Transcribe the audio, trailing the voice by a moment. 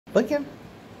Lincoln?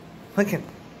 Lincoln?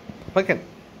 Lincoln?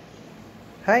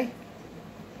 Hi?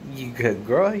 You good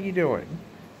girl? How you doing?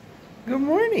 Good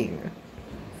morning.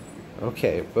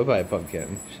 Okay, bye-bye,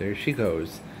 Pumpkin. There she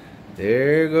goes.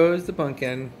 There goes the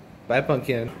Pumpkin. Bye,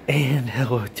 Pumpkin. And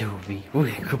hello, Toby.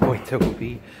 Good boy,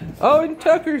 Toby. Oh, and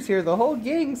Tucker's here. The whole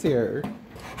gang's here.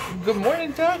 Good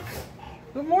morning, Tuck.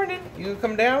 Good morning. You gonna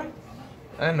come down?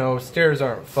 I know, stairs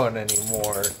aren't fun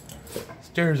anymore.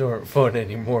 Stairs aren't fun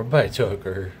anymore. Bye,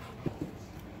 Tucker.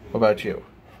 What about you?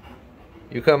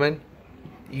 You coming?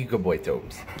 You good boy,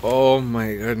 Tobes. Oh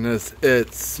my goodness,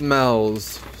 it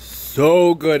smells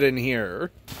so good in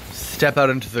here. Step out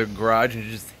into the garage and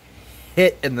just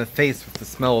hit in the face with the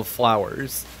smell of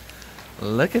flowers.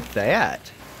 Look at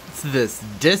that. It's this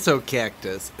disso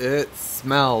cactus. It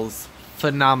smells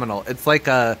phenomenal. It's like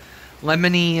a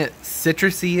lemony,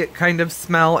 citrusy kind of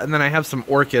smell, and then I have some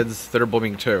orchids that are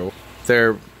blooming too.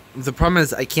 The problem is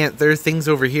there are things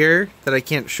over here that I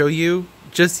can't show you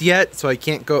just yet, so I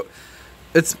can't go.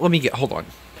 Hold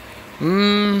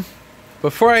on.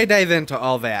 Before I dive into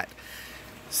all that,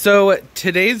 so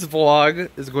today's vlog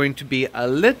is going to be a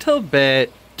little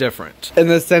bit different in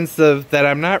the sense of that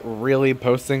I'm not really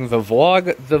posting the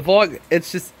vlog. The vlog,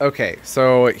 it's just, okay,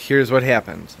 so here's what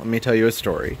happened. Let me tell you a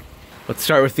story. Let's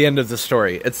start with the end of the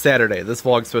story. It's Saturday. This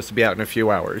vlog's supposed to be out in a few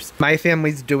hours. My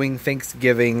family's doing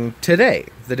Thanksgiving today.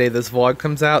 The day this vlog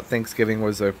comes out, Thanksgiving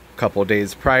was a couple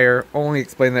days prior. Only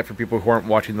explain that for people who aren't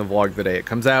watching the vlog the day it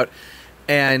comes out.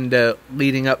 And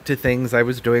leading up to things, I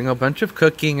was doing a bunch of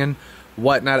cooking and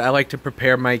whatnot. I like to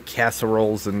prepare my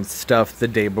casseroles and stuff the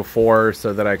day before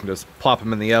so that I can just plop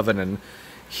them in the oven and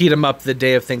heat them up the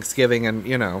day of Thanksgiving and,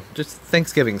 you know, just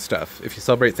Thanksgiving stuff. If you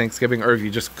celebrate Thanksgiving or if you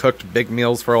just cooked big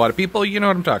meals for a lot of people, you know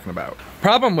what I'm talking about.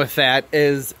 Problem with that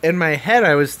is, in my head,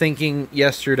 I was thinking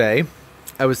yesterday,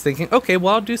 okay,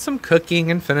 well, I'll do some cooking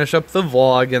and finish up the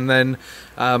vlog, and then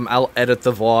I'll edit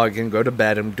the vlog and go to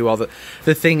bed and do all the...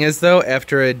 The thing is, though,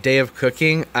 after a day of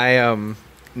cooking, I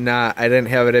didn't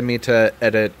have it in me to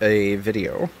edit a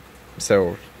video,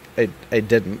 so... I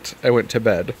didn't. I went to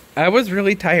bed. I was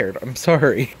really tired. I'm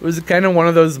sorry. It was kind of one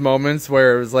of those moments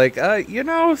where it was like, you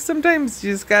know, sometimes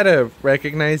you just gotta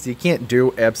recognize you can't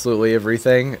do absolutely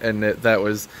everything, and that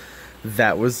was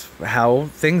how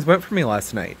things went for me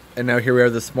last night. And now here we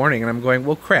are this morning, and I'm going,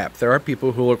 well, crap. There are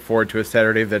people who look forward to a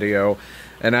Saturday video,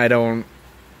 and I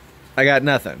got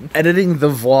nothing. Editing the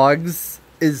vlogs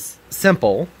is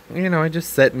simple. You know, I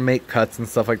just sit and make cuts and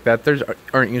stuff like that. There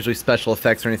aren't usually special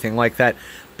effects or anything like that,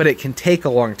 but it can take a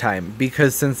long time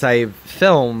because since I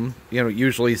film, you know,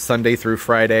 usually Sunday through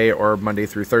Friday or Monday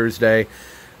through Thursday,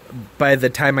 by the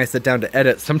time I sit down to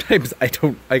edit, sometimes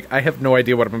I have no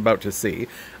idea what I'm about to see.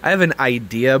 I have an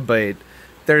idea, but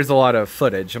there's a lot of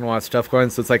footage and a lot of stuff going on,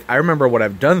 so it's like, I remember what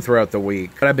I've done throughout the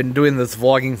week, but I've been doing this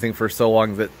vlogging thing for so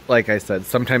long that, like I said,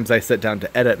 sometimes I sit down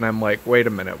to edit and I'm like, wait a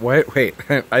minute, wait,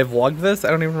 I vlogged this? I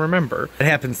don't even remember. It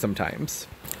happens sometimes.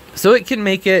 So it can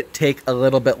make it take a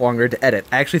little bit longer to edit.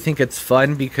 I actually think it's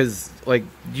fun because, like,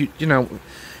 you know,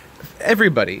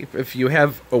 everybody, if you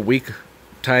have a week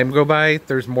time go by,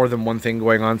 there's more than one thing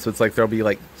going on, so it's like there'll be,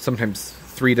 like, sometimes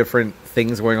 3 different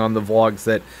things going on in the vlogs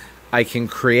that I can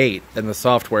create in the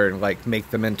software and like make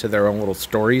them into their own little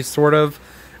stories sort of,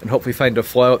 and hopefully find a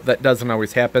flow. That doesn't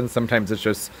always happen. Sometimes it's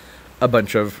just a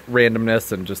bunch of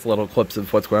randomness and just little clips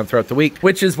of what's going on throughout the week,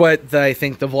 which is what I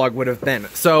think the vlog would have been.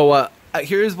 So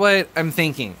here's what I'm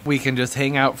thinking. We can just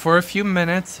hang out for a few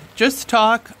minutes, just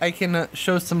talk. I can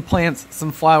show some plants,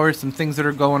 some flowers, some things that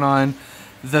are going on.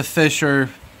 The fish are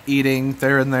eating.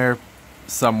 They're in there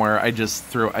somewhere. I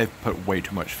put way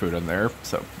too much food in there,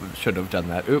 so should have done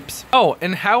that. Oops. Oh,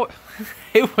 and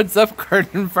hey, what's up,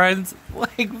 garden friends?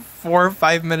 Like 4 or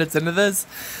 5 minutes into this,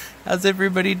 how's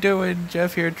everybody doing?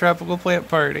 Jeff here, Tropical Plant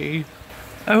Party.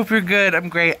 I hope you're good. I'm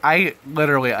great.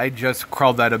 I just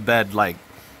crawled out of bed, I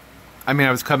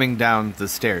was coming down the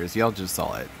stairs. Y'all just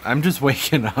saw it. I'm just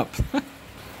waking up.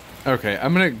 Okay,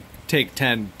 I'm gonna take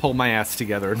 10, pull my ass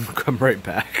together, and come right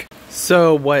back.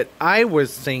 So what I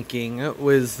was thinking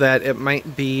was that it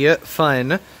might be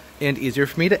fun and easier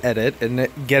for me to edit and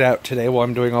get out today while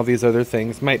I'm doing all these other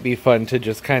things. Might be fun to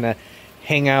just kind of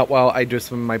hang out while I do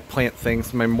some of my plant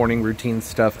things, my morning routine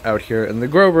stuff out here in the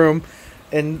grow room.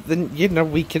 And then, you know,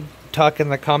 we could talk in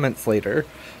the comments later.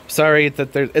 Sorry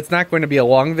that it's not going to be a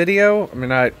long video. I mean,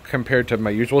 not compared to my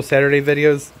usual Saturday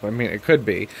videos. I mean, it could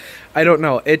be. I don't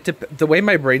know. The way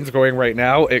my brain's going right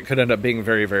now, it could end up being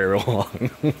very, very long.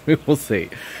 We will see.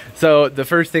 So the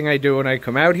first thing I do when I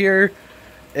come out here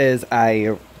is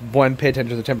I, one, pay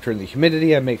attention to the temperature and the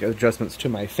humidity. I make adjustments to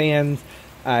my fans.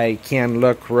 I can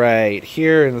look right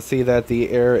here and see that the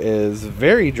air is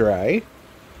very dry.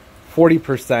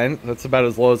 40%. That's about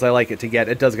as low as I like it to get.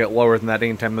 It does get lower than that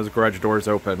anytime those garage doors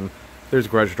open. There's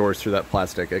garage doors through that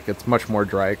plastic. It gets much more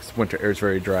dry because winter air is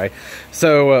very dry.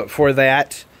 So for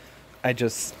that, I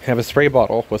just have a spray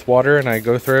bottle with water and I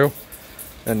go through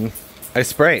and I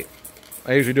spray.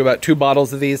 I usually do about 2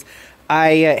 bottles of these. I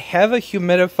have a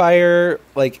humidifier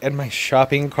like in my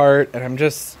shopping cart and I'm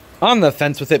just on the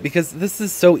fence with it because this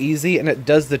is so easy and it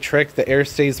does the trick. The air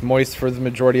stays moist for the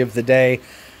majority of the day.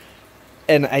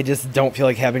 And I just don't feel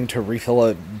like having to refill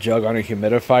a jug on a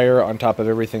humidifier on top of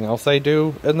everything else I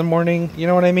do in the morning. You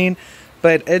know what I mean?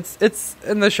 But it's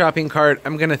in the shopping cart.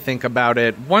 I'm going to think about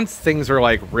it. Once things are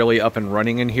like really up and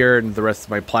running in here and the rest of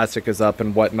my plastic is up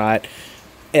and whatnot,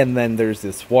 and then there's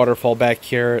this waterfall back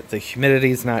here, the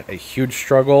humidity is not a huge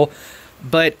struggle,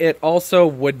 but it also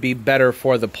would be better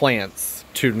for the plants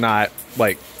to not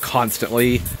like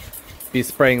constantly be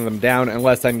spraying them down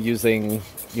unless I'm using,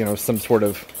 you know, some sort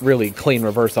of really clean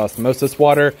reverse osmosis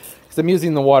water, because I'm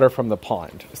using the water from the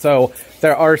pond. So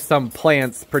there are some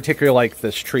plants, particularly like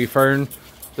this tree fern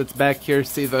that's back here.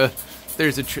 See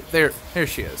there's a there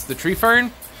she is. The tree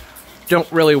fern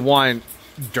don't really want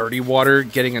dirty water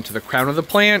getting into the crown of the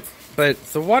plant, but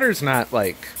the water's not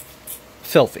like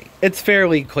filthy. It's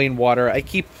fairly clean water. I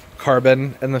keep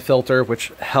carbon in the filter, which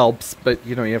helps, but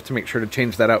you know, you have to make sure to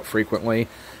change that out frequently.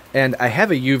 And I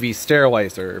have a UV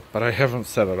sterilizer, but I haven't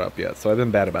set it up yet, so I've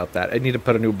been bad about that. I need to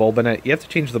put a new bulb in it. You have to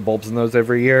change the bulbs in those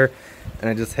every year, and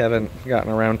I just haven't gotten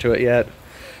around to it yet.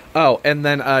 Oh, and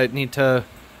then I need to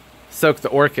soak the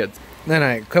orchids. Then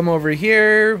I come over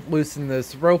here, loosen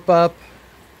this rope up,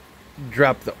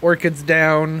 drop the orchids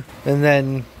down, and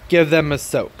then give them a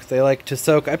soak. They like to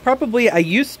soak. I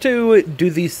used to do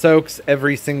these soaks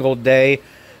every single day,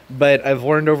 but I've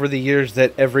learned over the years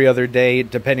that every other day,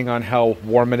 depending on how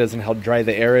warm it is and how dry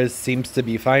the air is, seems to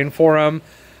be fine for them.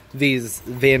 These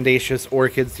viandaceous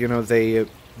orchids, you know, they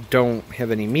don't have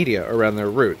any media around their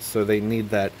roots, so they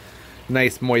need that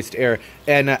nice moist air.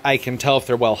 And I can tell if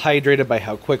they're well hydrated by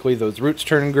how quickly those roots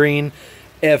turn green.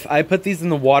 If I put these in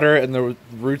the water and the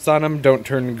roots on them don't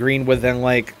turn green within,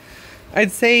 like,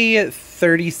 I'd say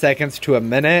 30 seconds to a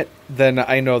minute, then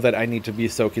I know that I need to be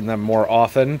soaking them more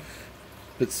often.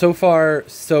 But so far,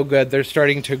 so good. They're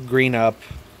starting to green up.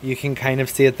 You can kind of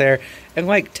see it there. In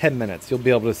like 10 minutes, you'll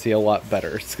be able to see a lot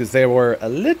better. Because they were a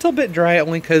little bit dry,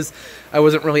 only because I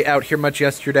wasn't really out here much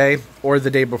yesterday or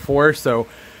the day before, so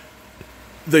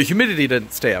the humidity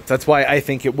didn't stay up. That's why I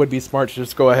think it would be smart to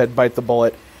just go ahead, bite the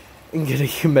bullet, and get a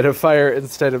humidifier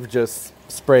instead of just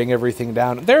spraying everything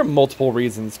down. There are multiple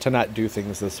reasons to not do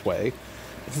things this way.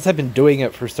 Since I've been doing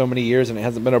it for so many years and it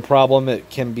hasn't been a problem, it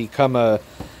can become a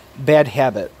bad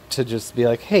habit to just be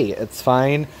like, hey, it's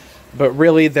fine. But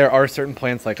really, there are certain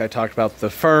plants, like I talked about, the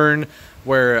fern,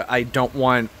 where I don't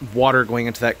want water going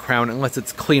into that crown unless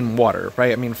it's clean water,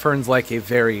 right? I mean, ferns like a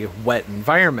very wet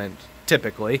environment,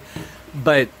 typically,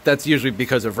 but that's usually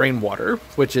because of rainwater,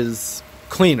 which is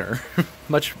cleaner,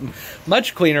 much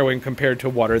cleaner when compared to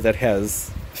water that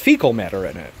has fecal matter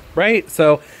in it, right?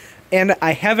 So, and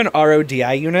I have an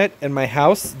RODI unit in my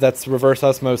house that's reverse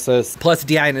osmosis plus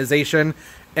deionization,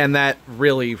 and that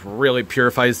really, really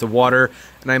purifies the water.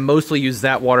 And I mostly use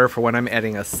that water for when I'm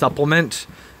adding a supplement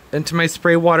into my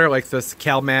spray water, like this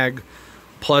CalMag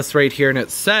Plus right here. And it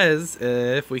says,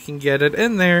 if we can get it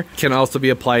in there, can also be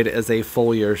applied as a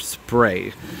foliar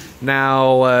spray.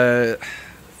 Now,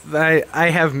 I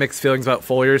have mixed feelings about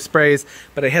foliar sprays,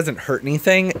 but it hasn't hurt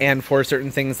anything. And for certain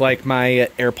things like my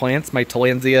air plants, my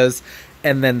tillandsias,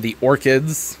 and then the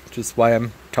orchids, which is why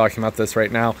I'm talking about this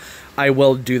right now, I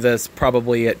will do this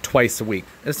probably twice a week.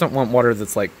 I just don't want water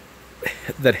that's like,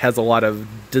 that has a lot of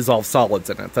dissolved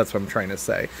solids in it. That's what I'm trying to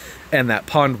say. And that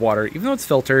pond water, even though it's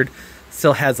filtered,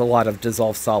 still has a lot of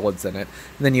dissolved solids in it.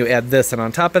 And then you add this and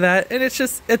on top of that, and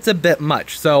it's a bit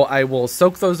much. So I will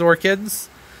soak those orchids,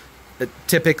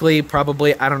 typically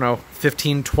probably, I don't know,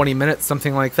 15, 20 minutes,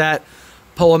 something like that.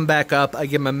 Pull them back up. I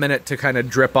give them a minute to kind of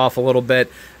drip off a little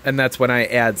bit. And that's when I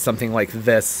add something like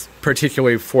this,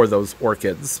 particularly for those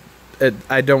orchids.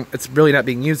 It's really not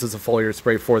being used as a foliar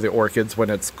spray for the orchids when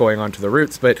it's going onto the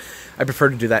roots, but I prefer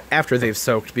to do that after they've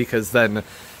soaked because then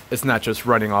it's not just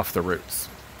running off the roots.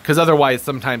 Because otherwise,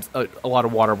 sometimes a lot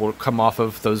of water will come off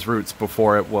of those roots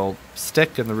before it will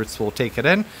stick and the roots will take it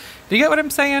in. Do you get what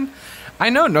I'm saying? I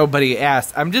know nobody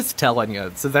asked. I'm just telling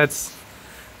you. So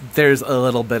there's a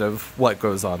little bit of what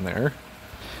goes on there.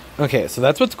 Okay, so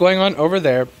that's what's going on over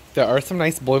there. There are some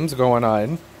nice blooms going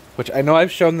on, which I know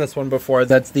I've shown this one before.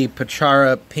 That's the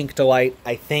Pachara Pink Delight,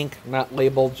 I think. Not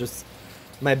labeled, just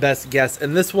my best guess.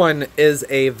 And this one is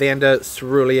a Vanda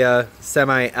Cerulean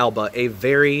Semi-Alba, a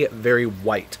very, very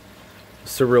white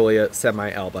Cerulean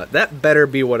semi-alba. That better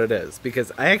be what it is,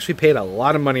 because I actually paid a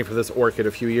lot of money for this orchid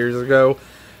a few years ago,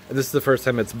 and this is the first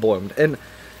time it's bloomed. And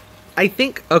I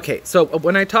think, okay, so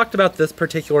when I talked about this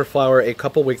particular flower a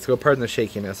couple weeks ago, pardon the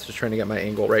shakiness, just trying to get my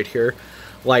angle right here,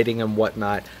 lighting and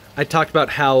whatnot, I talked about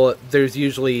how there's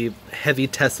usually heavy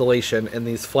tessellation in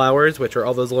these flowers, which are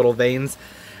all those little veins,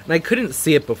 and I couldn't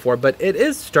see it before, but it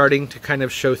is starting to kind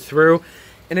of show through,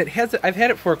 and I've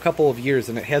had it for a couple of years,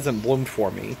 and it hasn't bloomed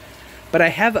for me. But I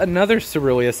have another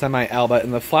Cerulean semi-alba,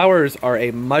 and the flowers are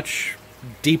a much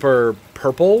deeper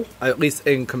purple, at least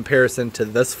in comparison to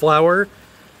this flower,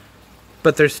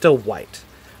 but they're still white.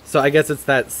 So I guess it's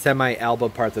that semi-alba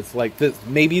part that's like this.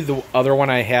 Maybe the other one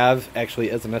I have actually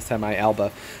isn't a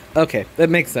semi-alba. Okay, that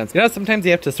makes sense. You know, sometimes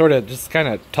you have to sort of just kind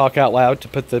of talk out loud to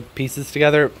put the pieces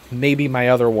together. Maybe my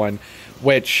other one,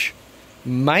 which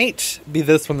might be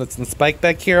this one that's in spike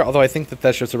back here, although I think that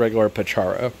that's just a regular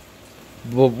Pachara.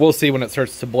 We'll see when it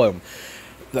starts to bloom.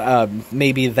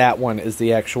 Maybe that one is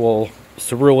the actual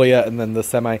Cerulean, and then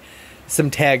the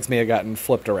some tags may have gotten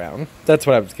flipped around. That's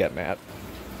what I was getting at.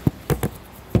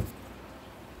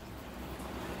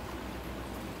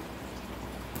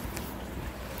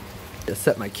 Just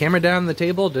set my camera down on the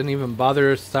table, didn't even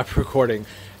bother to stop recording.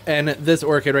 And this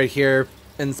orchid right here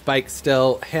in spike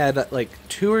still had like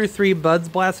 2 or 3 buds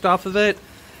blast off of it.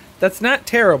 That's not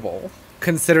terrible,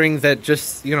 considering that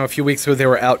just, you know, a few weeks ago they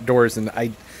were outdoors, and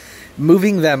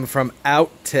moving them from out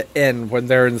to in when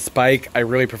they're in spike, I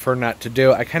really prefer not to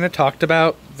do. I kind of talked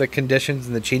about the conditions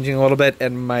and the changing a little bit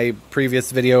in my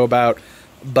previous video about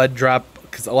bud drop,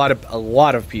 because a lot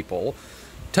of people,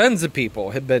 tons of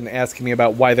people, have been asking me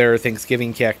about why their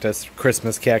Thanksgiving cactus,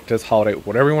 Christmas cactus, holiday,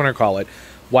 whatever you want to call it,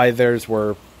 why theirs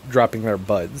were dropping their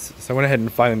buds. So I went ahead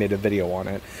and finally made a video on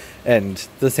it. And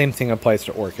the same thing applies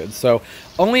to orchids. So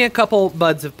only a couple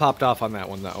buds have popped off on that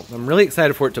one, though. I'm really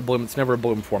excited for it to bloom. It's never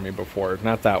bloomed for me before.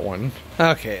 Not that one.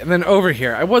 Okay, and then over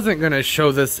here, I wasn't going to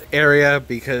show this area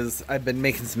because I've been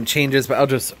making some changes, but I'll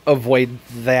just avoid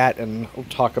that, and I'll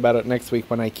talk about it next week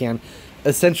when I can.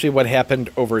 Essentially what happened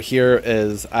over here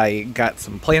is I got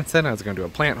some plants in. I was going to do a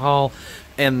plant haul,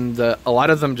 and a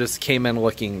lot of them just came in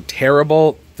looking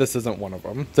terrible. This isn't one of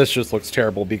them. This just looks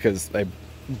terrible because I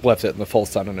left it in the full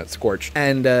sun and it scorched.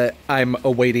 And I'm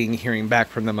awaiting hearing back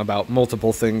from them about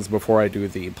multiple things before I do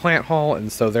the plant haul,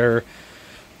 and so they're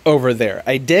over there.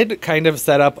 I did kind of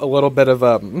set up a little bit of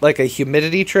like a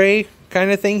humidity tray kind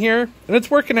of thing here, and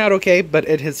it's working out okay, but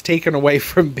it has taken away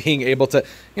from being able to,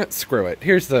 you know, screw it.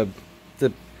 Here's the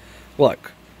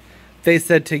look. They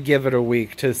said to give it a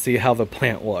week to see how the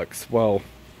plant looks. Well,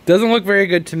 doesn't look very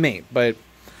good to me, but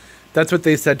that's what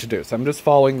they said to do. So I'm just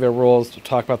following their rules to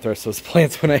talk about the rest of those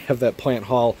plants when I have that plant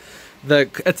haul.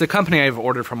 It's a company I've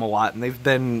ordered from a lot, and they've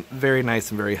been very nice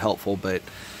and very helpful, but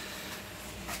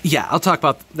yeah, I'll talk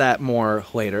about that more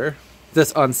later.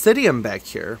 This oncidium back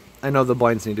here, I know the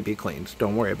blinds need to be cleaned.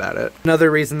 Don't worry about it.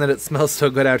 Another reason that it smells so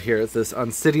good out here is this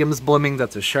oncidium's blooming.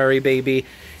 That's a shari baby.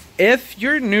 If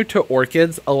you're new to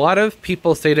orchids, a lot of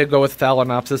people say to go with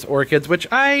Phalaenopsis orchids, which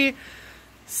I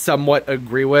somewhat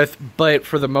agree with, but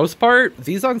for the most part,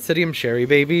 these Oncidium shari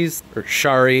babies, or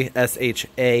shari,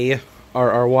 S-H-A-R-R-Y,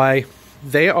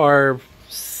 they are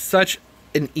such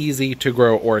an easy to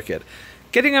grow orchid.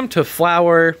 Getting them to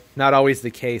flower, not always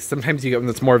the case. Sometimes you get one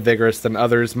that's more vigorous than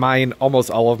others. Mine, almost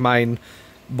all of mine,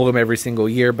 bloom every single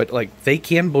year, but like they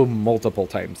can bloom multiple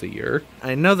times a year.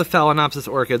 I know the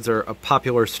Phalaenopsis orchids are a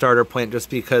popular starter plant just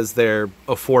because they're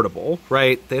affordable,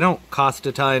 right? They don't cost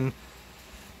a ton,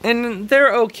 and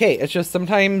they're okay. It's just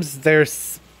sometimes they're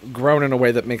grown in a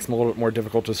way that makes them a little bit more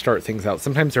difficult to start things out.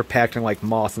 Sometimes they're packed in like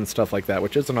moss and stuff like that,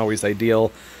 which isn't always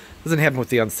ideal. Doesn't happen with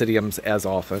the Oncidiums as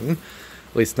often.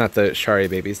 At least not the shari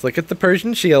babies. Look at the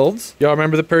Persian shields. Y'all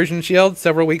remember the Persian shield?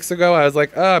 Several weeks ago, I was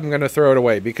like, oh, I'm going to throw it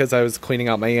away because I was cleaning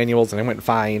out my annuals and I went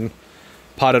fine.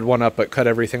 Potted one up, but cut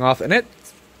everything off. And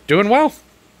it's doing well.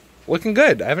 Looking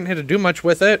good. I haven't had to do much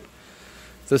with it.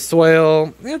 The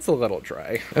soil, it's a little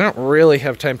dry. I don't really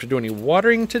have time to do any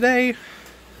watering today.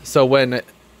 So when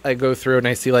I go through and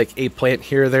I see like a plant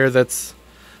here or there that's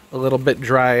a little bit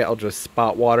dry, I'll just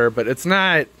spot water. But it's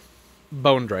not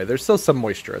bone dry. There's still some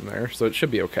moisture in there, so it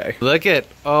should be okay. Look at,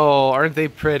 oh, aren't they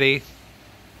pretty?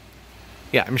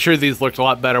 Yeah, I'm sure these looked a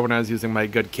lot better when I was using my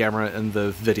good camera in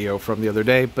the video from the other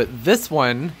day, but this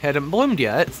one hadn't bloomed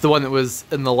yet. It's the one that was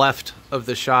in the left of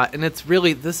the shot, and it's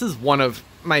really, this is one of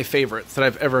my favorites that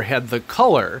I've ever had. The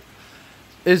color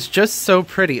is just so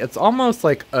pretty. It's almost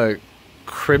like a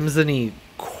crimson-y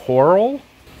coral.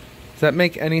 Does that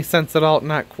make any sense at all?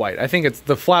 Not quite. I think it's,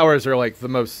 the flowers are like the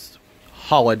most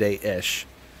holiday-ish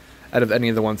out of any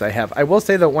of the ones I have. I will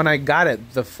say that when I got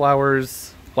it, the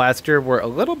flowers last year were a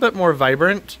little bit more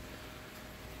vibrant,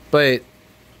 but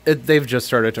they've just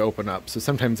started to open up. So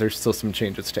sometimes there's still some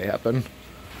changes to happen.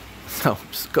 So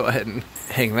just go ahead and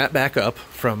hang that back up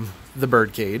from the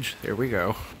bird cage. There we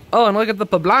go. Oh, and look at the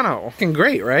poblano. Looking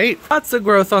great, right? Lots of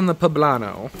growth on the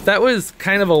poblano. That was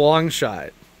kind of a long shot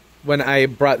when I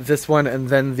brought this one and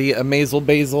then the amazel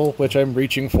basil, which I'm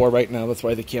reaching for right now. That's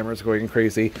why the camera's going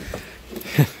crazy.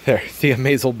 There, the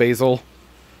amazel basil.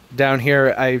 Down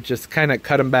here, I just kind of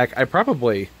cut them back. I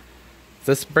probably,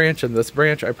 this branch and this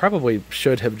branch, I probably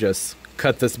should have just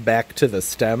cut this back to the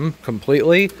stem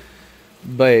completely,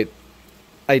 but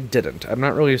I didn't. I'm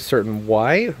not really certain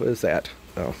why. What is that?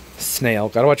 Oh, snail.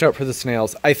 Gotta watch out for the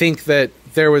snails. I think that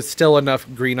there was still enough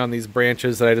green on these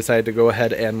branches that I decided to go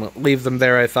ahead and leave them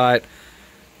there. I thought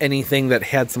anything that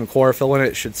had some chlorophyll in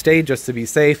it should stay just to be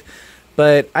safe.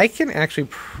 But I can actually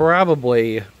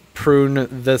probably prune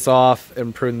this off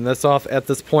and prune this off at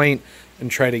this point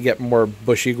and try to get more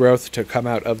bushy growth to come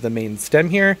out of the main stem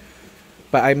here.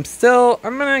 But I'm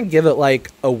gonna give it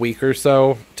like a week or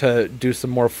so to do some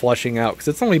more flushing out, because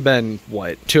it's only been,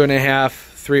 what, 2.5,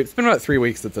 3, it's been about 3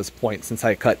 weeks at this point since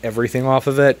I cut everything off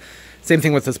of it. Same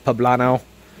thing with this poblano.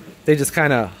 They just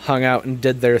kind of hung out and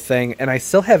did their thing, and I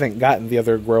still haven't gotten the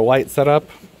other grow light set up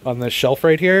on this shelf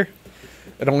right here.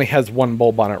 It only has one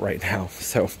bulb on it right now,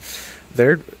 so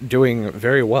they're doing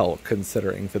very well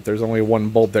considering that there's only one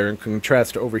bulb there in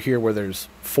contrast to over here where there's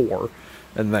 4.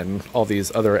 And then all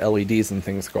these other LEDs and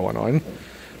things going on.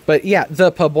 But yeah,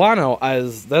 the poblano,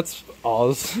 that's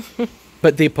Oz.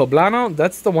 But the poblano,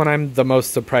 that's the one I'm the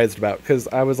most surprised about, because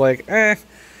I was like, I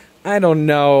don't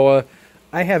know.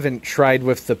 I haven't tried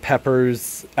with the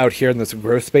peppers out here in this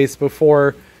grow space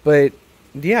before. But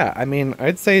yeah, I mean,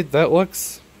 I'd say that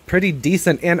looks pretty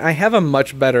decent, and I have a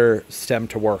much better stem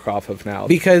to work off of now,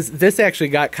 because this actually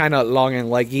got kind of long and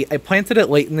leggy. I planted it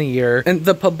late in the year, and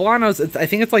the poblanos, I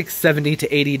think it's like 70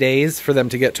 to 80 days for them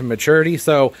to get to maturity,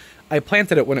 so I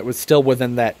planted it when it was still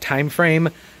within that time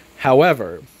frame.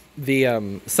 However,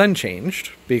 the sun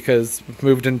changed, because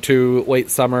moved into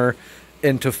late summer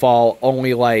into fall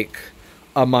only like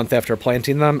a month after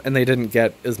planting them, and they didn't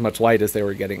get as much light as they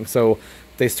were getting, so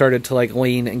they started to like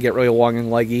lean and get really long and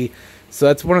leggy. So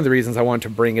that's one of the reasons I wanted to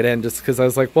bring it in, just because I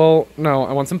was like, well, no,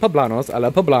 I want some poblanos. I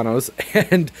love poblanos.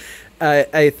 And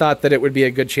I thought that it would be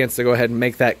a good chance to go ahead and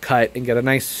make that cut and get a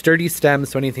nice sturdy stem,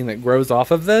 so anything that grows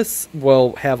off of this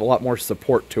will have a lot more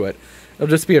support to it. It'll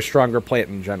just be a stronger plant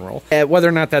in general. Whether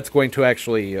or not that's going to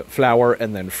actually flower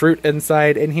and then fruit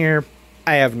inside in here,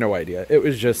 I have no idea. It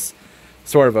was just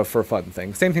sort of a for fun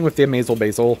thing. Same thing with the amazel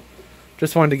basil.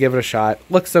 Just wanted to give it a shot.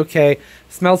 Looks okay.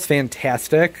 Smells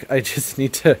fantastic. I just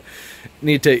need to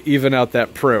even out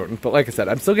that prune. But like I said,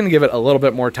 I'm still going to give it a little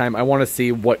bit more time. I want to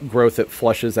see what growth it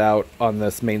flushes out on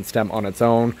this main stem on its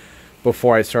own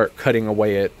before I start cutting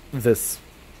away at this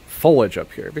foliage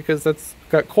up here, because that's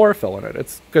got chlorophyll in it.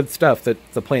 It's good stuff that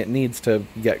the plant needs to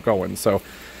get going. So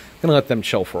I'm going to let them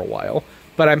chill for a while.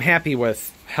 But I'm happy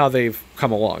with how they've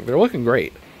come along. They're looking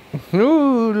great.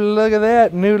 Ooh, look at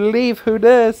that. New leaf. Who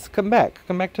dis? Come back.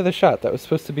 Come back to the shot. That was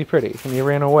supposed to be pretty, and you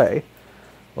ran away.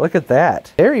 Look at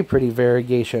that. Very pretty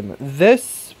variegation.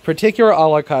 This particular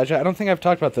alocasia, I don't think I've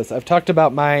talked about this. I've talked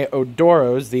about my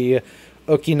odoros, the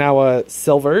Okinawa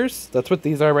silvers. That's what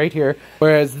these are right here.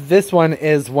 Whereas this one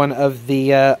is one of the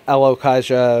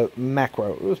alocasia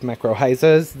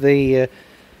macrohizas. The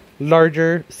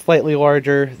larger, slightly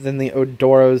larger than the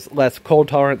odoros, less cold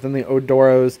tolerant than the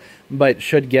odoros, but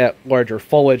should get larger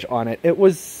foliage on it. It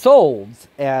was sold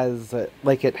as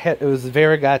like it was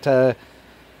variegata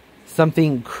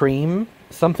something cream,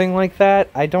 something like that.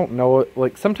 I don't know.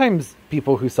 Like sometimes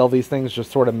people who sell these things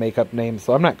just sort of make up names,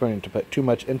 so I'm not going to put too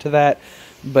much into that.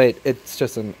 But it's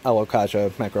just an alocasia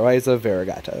macroiza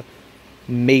variegata,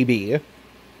 maybe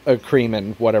a cream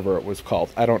and whatever it was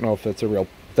called. I don't know if that's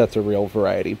a real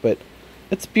variety, but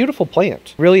it's a beautiful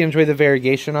plant. Really enjoy the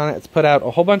variegation on it. It's put out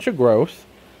a whole bunch of growth.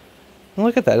 And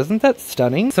look at that. Isn't that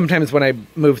stunning? Sometimes when I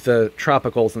move the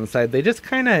tropicals inside, they just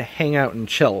kind of hang out and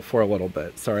chill for a little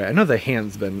bit. Sorry, I know the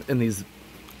hand's been in these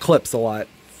clips a lot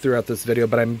throughout this video,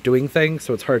 but I'm doing things,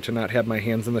 so it's hard to not have my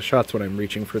hands in the shots when I'm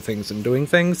reaching for things and doing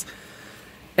things.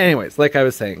 Anyways, like I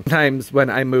was saying, sometimes when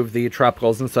I move the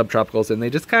tropicals and subtropicals in, they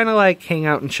just kind of like hang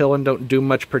out and chill and don't do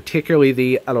much, particularly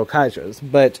the alocasias.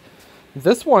 But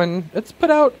this one, it's put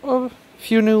out a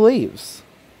few new leaves,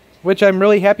 which I'm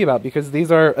really happy about, because these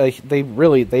are, they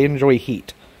enjoy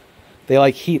heat. They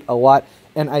like heat a lot,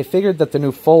 and I figured that the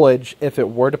new foliage, if it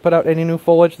were to put out any new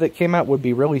foliage that came out, would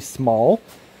be really small,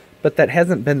 but that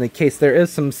hasn't been the case. There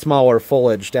is some smaller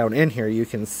foliage down in here, you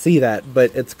can see that,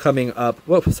 but it's coming up,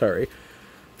 whoops, sorry.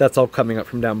 That's all coming up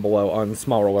from down below on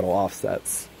smaller little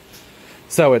offsets.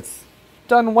 So it's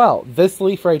done well. This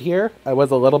leaf right here, I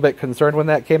was a little bit concerned when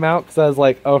that came out because I was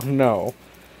like, oh no,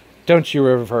 don't you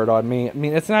revert on me. I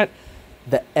mean, it's not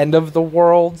the end of the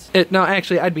world. No,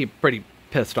 actually, I'd be pretty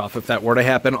pissed off if that were to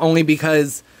happen, only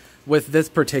because with this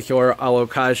particular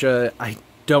alocasia, I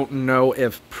don't know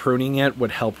if pruning it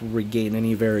would help regain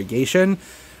any variegation.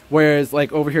 Whereas,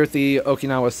 like, over here at the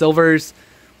Okinawa Silvers,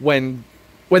 when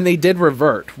they did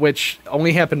revert, which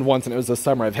only happened once and it was this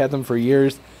summer, I've had them for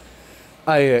years,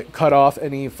 I cut off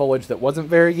any foliage that wasn't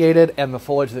variegated, and the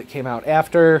foliage that came out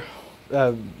after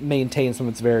maintained some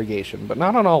of its variegation, but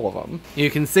not on all of them.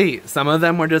 You can see some of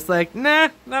them were just like, nah,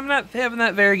 I'm not having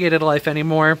that variegated life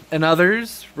anymore, and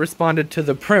others responded to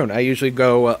the prune. I usually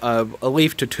go a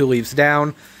leaf to 2 leaves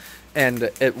down, and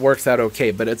it works out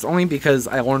okay, but it's only because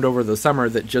I learned over the summer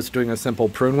that just doing a simple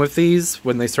prune with these,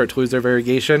 when they start to lose their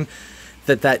variegation,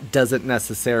 that doesn't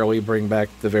necessarily bring back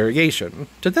the variegation.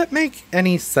 Did that make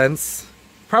any sense?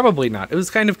 Probably not. It was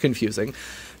kind of confusing.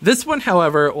 This one,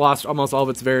 however, lost almost all of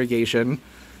its variegation,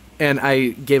 and I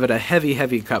gave it a heavy,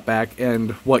 heavy cutback,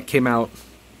 and what came out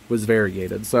was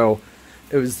variegated. So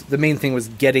it was, the main thing was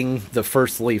getting the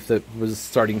first leaf that was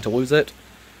starting to lose it,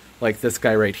 like this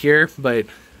guy right here, but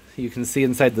you can see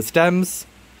inside the stems,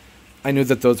 I knew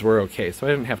that those were okay, so I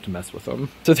didn't have to mess with them.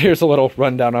 So there's a little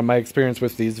rundown on my experience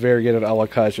with these variegated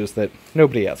alocasias that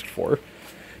nobody asked for.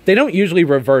 They don't usually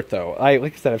revert, though.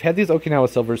 Like I said, I've had these Okinawa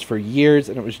Silvers for years,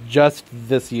 and it was just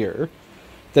this year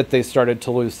that they started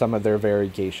to lose some of their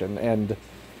variegation, and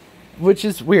which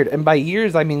is weird. And by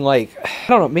years, I mean, like, I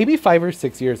don't know, maybe 5 or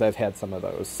 6 years I've had some of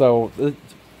those. So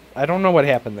I don't know what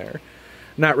happened there.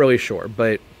 Not really sure,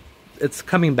 but it's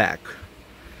coming back.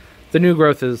 The new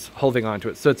growth is holding on to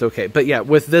it, so it's okay. But yeah,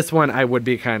 with this one, I would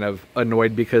be kind of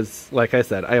annoyed because, like I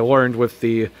said, I learned with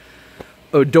the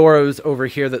Odoros over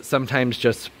here that sometimes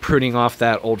just pruning off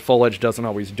that old foliage doesn't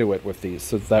always do it with these.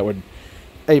 So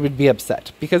I would be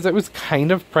upset because it was kind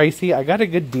of pricey. I got a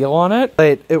good deal on it,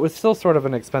 but it was still sort of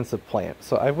an expensive plant.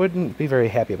 So I wouldn't be very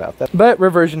happy about that. But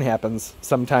reversion happens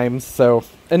sometimes. So,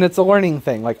 and it's a learning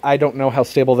thing. Like, I don't know how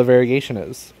stable the variegation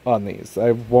is on these.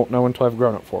 I won't know until I've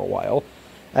grown it for a while.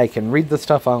 I can read the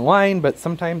stuff online, but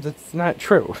sometimes it's not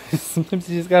true. Sometimes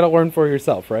you just gotta learn for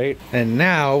yourself, right? And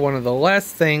now, one of the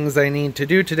last things I need to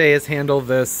do today is handle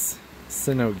this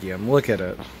Synogium. Look at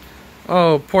it.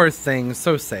 Oh, poor thing,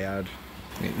 so sad.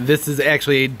 This is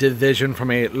actually a division from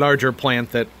a larger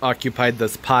plant that occupied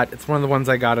this pot. It's one of the ones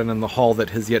I got in the haul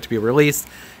that has yet to be released,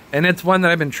 and it's one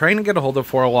that I've been trying to get a hold of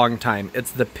for a long time.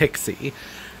 It's the Pixie.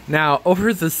 Now,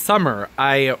 over the summer,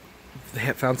 I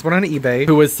found someone on eBay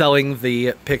who was selling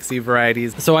the Pixie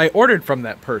varieties. So I ordered from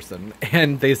that person,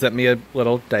 and they sent me a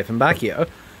little Dieffenbachia.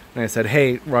 And I said,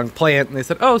 hey, wrong plant. And they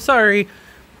said, oh, sorry.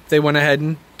 They went ahead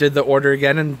and did the order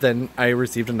again, and then I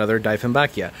received another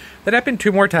Dieffenbachia. That happened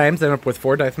 2 more times. I ended up with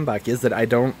 4 Dieffenbachias that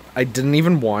I didn't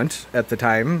even want at the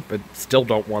time, but still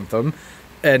don't want them.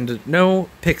 And no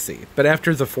Pixie. But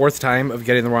after the 4th time of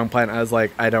getting the wrong plant, I was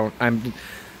like, I'm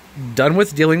done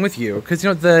with dealing with you. Because, you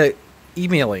know, the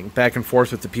emailing back and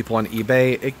forth with the people on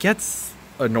eBay, it gets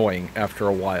annoying after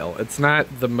a while. It's not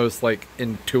the most, like,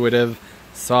 intuitive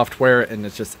software, and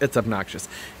it's obnoxious.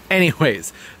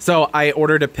 Anyways, so I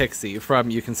ordered a Pixie from,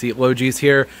 you can see Logis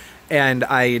here, and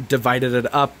I divided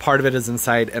it up. Part of it is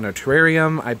inside in a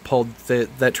terrarium. I pulled that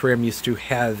terrarium used to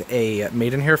have a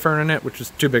maidenhair fern in it, which was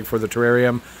too big for the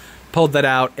terrarium. Pulled that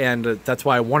out, and that's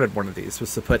why I wanted one of these,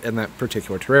 was to put in that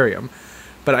particular terrarium.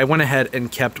 But I went ahead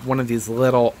and kept one of these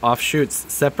little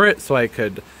offshoots separate so I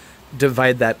could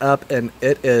divide that up, and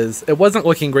it wasn't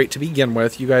looking great to begin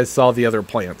with. You guys saw the other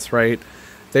plants, right?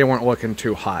 They weren't looking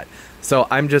too hot. So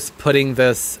I'm just putting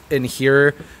this in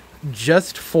here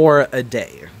just for a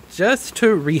day, just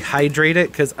to rehydrate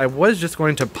it, because I was just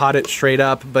going to pot it straight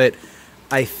up, but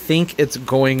I think it's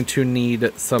going to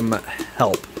need some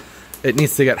help. It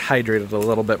needs to get hydrated a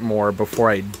little bit more before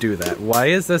I do that. Why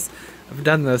is this? I've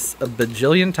done this a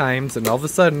bajillion times, and all of a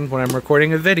sudden, when I'm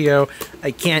recording a video,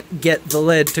 I can't get the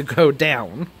lid to go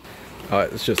down. I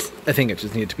think it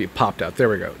just needed to be popped out. There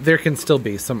we go. There can still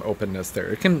be some openness there.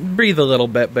 It can breathe a little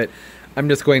bit, but I'm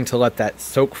just going to let that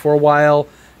soak for a while,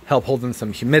 help hold in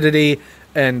some humidity,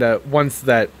 and once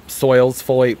that soil's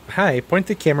fully... Hi, point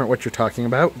the camera at what you're talking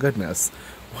about. Goodness.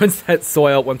 Once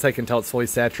I can tell it's fully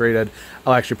saturated,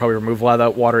 I'll actually probably remove a lot of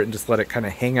that water and just let it kind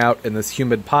of hang out in this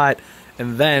humid pot,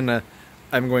 and then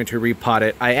I'm going to repot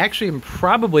it. I actually am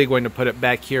probably going to put it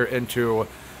back here into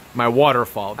my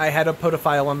waterfall. I had a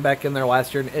podophyllum back in there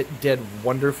last year, and it did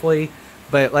wonderfully.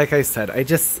 But like I said, I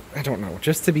don't know.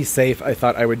 Just to be safe, I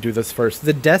thought I would do this first.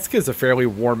 The desk is a fairly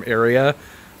warm area.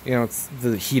 You know, it's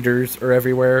the heaters are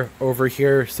everywhere over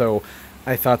here, so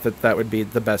I thought that that would be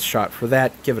the best shot for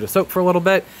that. Give it a soak for a little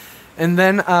bit. And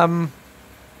then,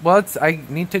 well, I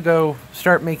need to go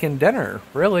start making dinner,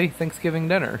 really, Thanksgiving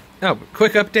dinner. Oh,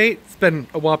 quick update. It's been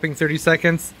a whopping 30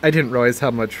 seconds. I didn't realize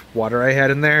how much water I had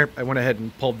in there. I went ahead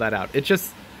and pulled that out. I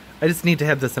just need to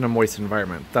have this in a moist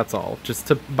environment, that's all. Just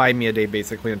to buy me a day,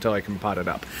 basically, until I can pot it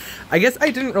up. I guess I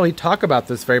didn't really talk about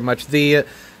this very much. The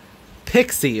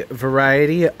Pixie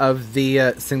variety of the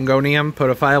Syngonium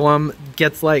podophyllum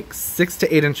gets like 6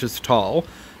 to 8 inches tall.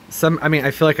 I mean,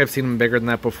 I feel like I've seen them bigger than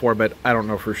that before, but I don't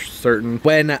know for certain.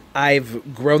 When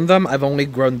I've grown them, I've only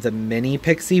grown the mini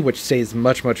Pixie, which stays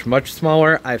much, much, much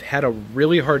smaller. I've had a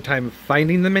really hard time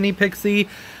finding the mini Pixie,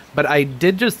 but I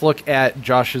did just look at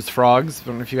Josh's Frogs. I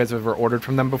don't know if you guys have ever ordered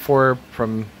from them before,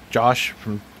 from Josh,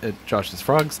 from Josh's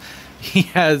Frogs. He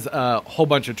has a whole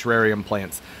bunch of terrarium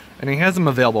plants. And he has them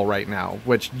available right now,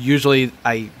 which usually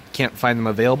I can't find them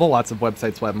available. Lots of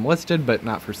websites will have them listed, but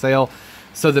not for sale.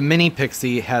 So the mini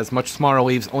Pixie has much smaller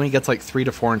leaves, only gets like 3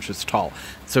 to 4 inches tall.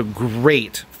 So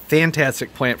great,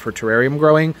 fantastic plant for terrarium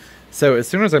growing. So as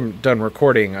soon as I'm done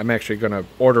recording, I'm actually going to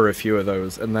order a few of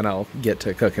those, and then I'll get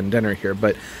to cooking dinner here.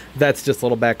 But that's just a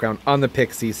little background on the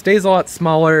Pixie. Stays a lot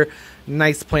smaller,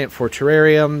 nice plant for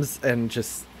terrariums, and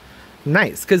just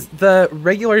nice, because the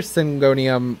regular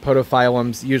Syngonium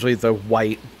podophyllums, usually the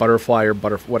white butterfly or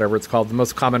whatever it's called, the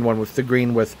most common one with the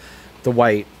green with the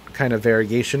white kind of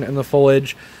variegation in the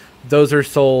foliage, those are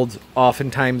sold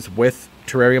oftentimes with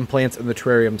terrarium plants in the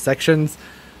terrarium sections,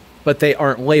 but they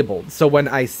aren't labeled. So when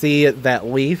I see that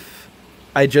leaf,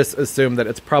 I just assume that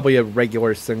it's probably a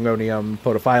regular Syngonium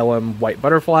podophyllum white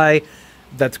butterfly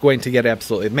that's going to get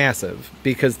absolutely massive,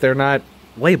 because they're not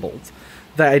labeled.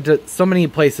 So many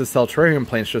places sell terrarium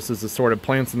plants just as assorted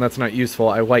plants, and that's not useful.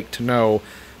 I like to know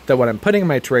that what I'm putting in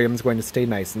my terrarium is going to stay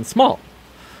nice and small.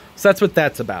 So that's what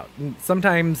that's about. And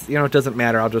sometimes, you know, it doesn't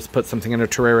matter. I'll just put something in a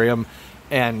terrarium,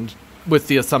 and with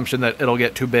the assumption that it'll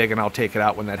get too big and I'll take it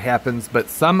out when that happens. But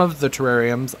some of the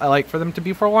terrariums, I like for them to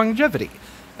be for longevity,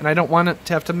 and I don't want it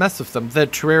to have to mess with them. The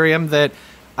terrarium that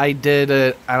I did,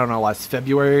 I don't know, last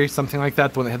February, something like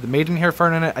that, the one that had the maidenhair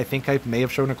fern in it. I think I may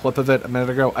have shown a clip of it a minute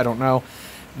ago. I don't know.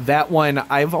 That one,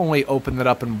 I've only opened it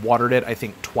up and watered it, I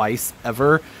think, twice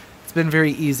ever. It's been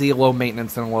very easy, low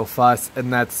maintenance, and low fuss,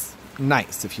 and that's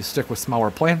nice. If you stick with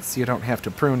smaller plants, you don't have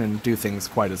to prune and do things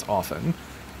quite as often,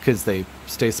 because they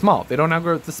stay small. They don't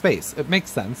outgrow the space. It makes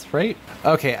sense, right?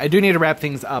 Okay, I do need to wrap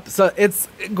things up. So it's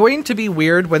going to be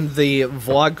weird when the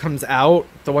vlog comes out,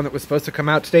 the one that was supposed to come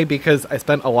out today, because I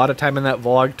spent a lot of time in that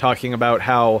vlog talking about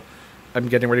how I'm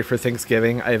getting ready for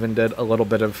Thanksgiving. I even did a little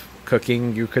bit of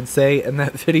cooking, you could say, in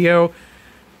that video,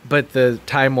 but the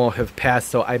time will have passed,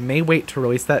 so I may wait to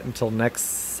release that until next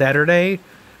Saturday,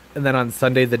 and then on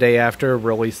Sunday, the day after,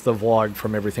 release the vlog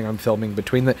from everything I'm filming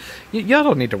between the... Y'all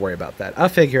don't need to worry about that. I'll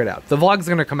figure it out. The vlog's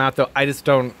going to come out, though. I just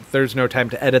don't... There's no time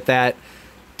to edit that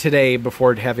today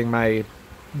before having my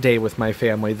day with my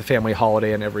family, the family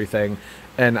holiday and everything,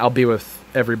 and I'll be with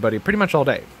everybody pretty much all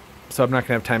day. So I'm not going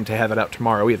to have time to have it out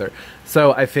tomorrow either.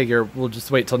 So I figure we'll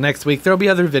just wait till next week. There'll be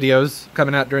other videos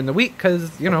coming out during the week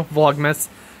because, you know, Vlogmas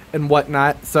and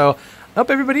whatnot. So I hope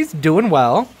everybody's doing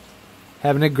well,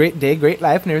 having a great day, great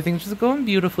life, and everything's just going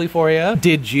beautifully for you.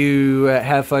 Did you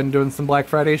have fun doing some Black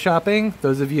Friday shopping?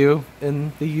 Those of you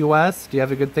in the U.S., do you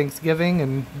have a good Thanksgiving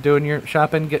and doing your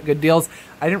shopping, get good deals?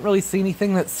 I didn't really see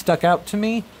anything that stuck out to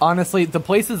me. Honestly, the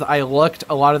places I looked,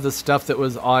 a lot of the stuff that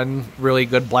was on really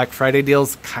good Black Friday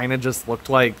deals kind of just looked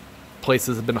like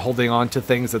places have been holding on to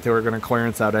things that they were going to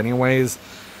clearance out anyways.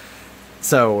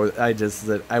 So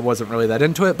I wasn't really that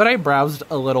into it, but I browsed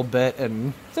a little bit,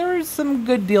 and there were some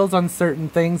good deals on certain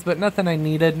things, but nothing I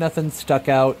needed, nothing stuck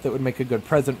out that would make a good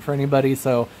present for anybody,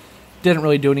 so didn't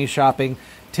really do any shopping.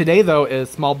 Today, though,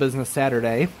 is Small Business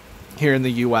Saturday here in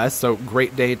the U.S., so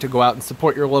great day to go out and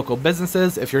support your local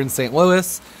businesses. If you're in St.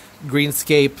 Louis,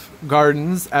 Greenscape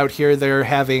Gardens out here, they're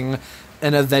having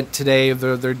an event today.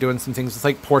 They're doing some things with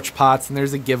like porch pots, and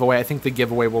there's a giveaway. I think the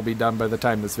giveaway will be done by the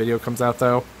time this video comes out,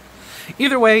 though.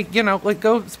 Either way, you know, like,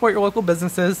 go support your local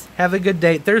businesses. Have a good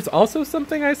day. There's also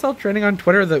something I saw trending on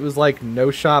Twitter that was like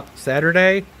No Shop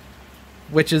Saturday,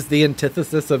 which is the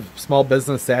antithesis of Small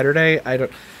Business Saturday. I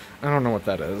don't know what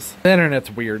that is. The internet's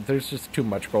weird. There's just too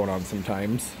much going on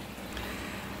sometimes.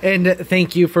 And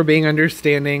thank you for being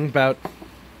understanding about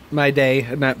my day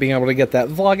and not being able to get that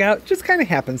vlog out. It just kind of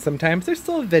happens sometimes. There's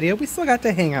still a video. We still got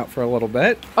to hang out for a little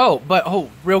bit. Oh,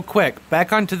 real quick,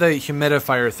 back onto the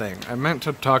humidifier thing. I meant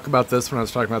to talk about this when I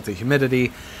was talking about the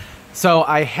humidity. So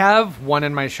I have one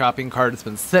in my shopping cart. It's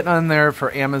been sitting on there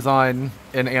for Amazon.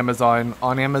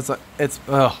 It's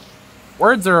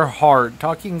Words are hard.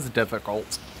 Talking's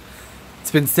difficult.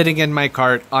 It's been sitting in my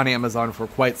cart on Amazon for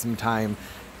quite some time,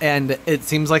 and it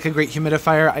seems like a great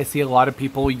humidifier. I see a lot of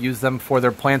people use them for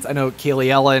their plants. I know Kaylee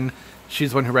Ellen,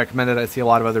 she's one who recommended it. I see a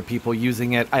lot of other people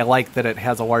using it. I like that it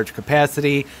has a large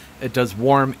capacity. It does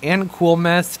warm and cool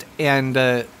mist, and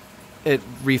it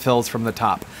refills from the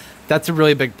top. That's a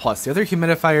really big plus. The other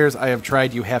humidifiers I have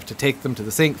tried, you have to take them to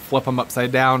the sink, flip them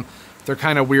upside down. They're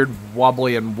kind of weird,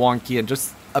 wobbly, and wonky, and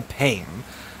just a pain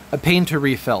to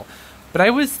refill. But I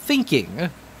was thinking,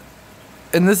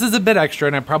 and this is a bit extra,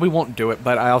 and I probably won't do it,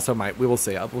 but I also might. We will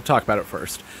see. We'll talk about it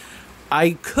first.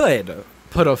 I could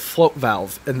put a float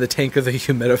valve in the tank of the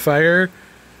humidifier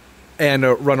and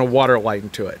run a water line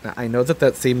to it. Now, I know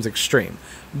that seems extreme,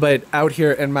 but out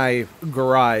here in my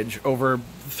garage, over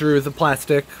through the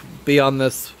plastic, beyond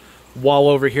this wall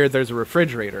over here, there's a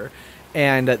refrigerator.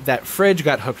 And that fridge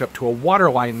got hooked up to a water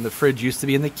line. The fridge used to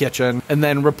be in the kitchen and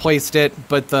then replaced it,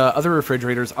 but the other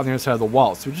refrigerator's on the other side of the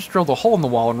wall. So we just drilled a hole in the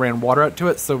wall and ran water out to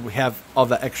it, so we have all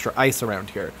the extra ice around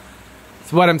here.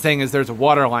 So what I'm saying is there's a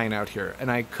water line out here, and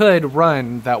I could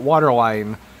run that water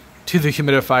line to the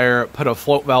humidifier, put a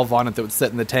float valve on it that would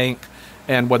sit in the tank,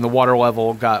 and when the water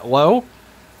level got low,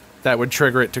 that would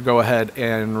trigger it to go ahead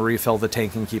and refill the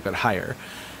tank and keep it higher.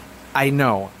 I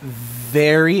know,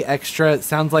 very extra. It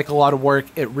sounds like a lot of work.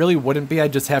 It really wouldn't be. I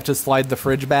just have to slide the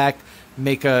fridge back,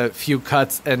 make a few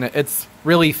cuts, and it's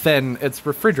really thin. It's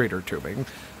refrigerator tubing,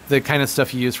 the kind of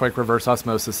stuff you use for like reverse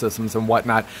osmosis systems and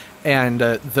whatnot. And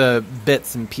the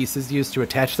bits and pieces used to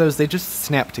attach those, they just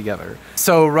snap together.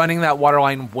 So running that water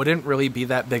line wouldn't really be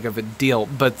that big of a deal.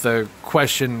 But the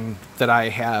question that I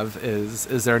have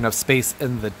is there enough space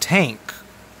in the tank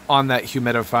on that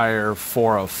humidifier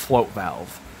for a float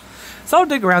valve? So I'll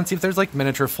dig around, see if there's like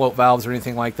miniature float valves or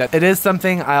anything like that. It is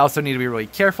something I also need to be really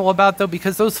careful about though,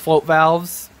 because those float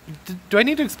valves, do I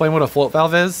need to explain what a float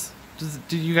valve is?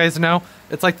 Do you guys know?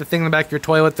 It's like the thing in the back of your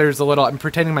toilet. There's a little, I'm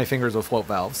pretending my finger's a float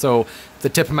valve. So the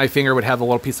tip of my finger would have a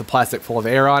little piece of plastic full of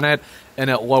air on it, and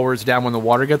it lowers down when the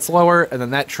water gets lower, and then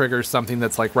that triggers something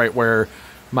that's like right where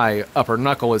my upper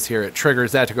knuckle is here. It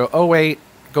triggers that to go, oh wait,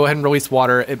 go ahead and release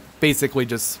water. It basically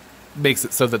just makes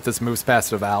it so that this moves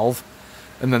past a valve.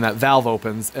 And then that valve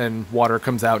opens and water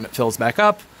comes out and it fills back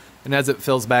up. And as it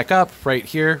fills back up, right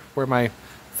here where my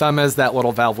thumb is, that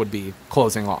little valve would be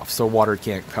closing off, so water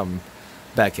can't come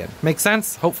back in. Makes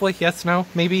sense? Hopefully. Yes, no,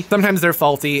 maybe. Sometimes they're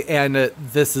faulty, and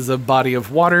this is a body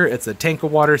of water. It's a tank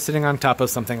of water sitting on top of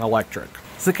something electric.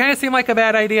 Does it kind of seem like a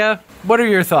bad idea? What are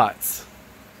your thoughts?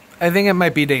 I think it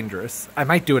might be dangerous. I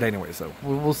might do it anyway, so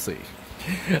we'll see.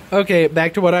 Okay,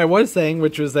 back to what I was saying,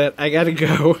 which was that I gotta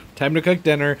go. Time to cook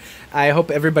dinner. I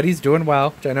hope everybody's doing well,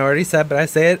 which I know I already said, but I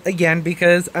say it again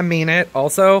because I mean it.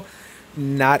 Also,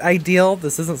 not ideal.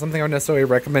 This isn't something I would necessarily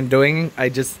recommend doing.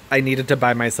 I needed to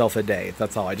buy myself a day.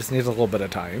 That's all. I just needed a little bit of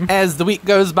time. As the week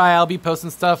goes by, I'll be posting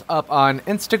stuff up on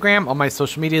Instagram. All my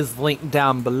social media is linked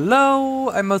down below.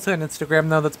 I'm mostly on Instagram,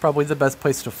 though. That's probably the best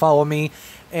place to follow me.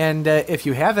 And if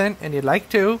you haven't and you'd like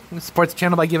to, support the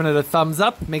channel by giving it a thumbs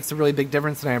up. It makes a really big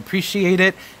difference, and I appreciate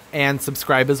it. And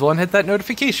subscribe as well and hit that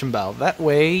notification bell. That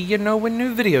way you know when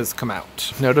new videos come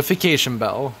out. Notification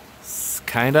bell.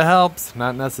 Kind of helps,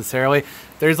 not necessarily.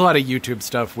 There's a lot of YouTube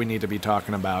stuff we need to be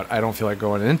talking about. I don't feel like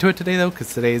going into it today, though,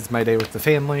 because today's my day with the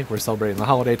family. We're celebrating the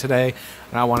holiday today,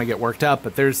 and I want to get worked up.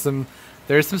 But there's some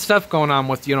stuff going on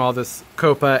with, you know, all this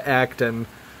COPA Act and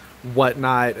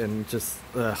whatnot, and just,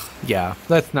 yeah,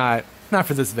 that's not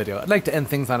for this video. I'd like to end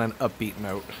things on an upbeat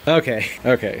note.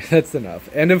 Okay, that's enough.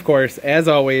 And of course, as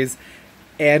always,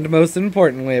 and most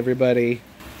importantly, everybody,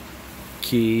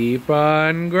 keep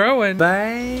on growing.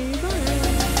 Bye.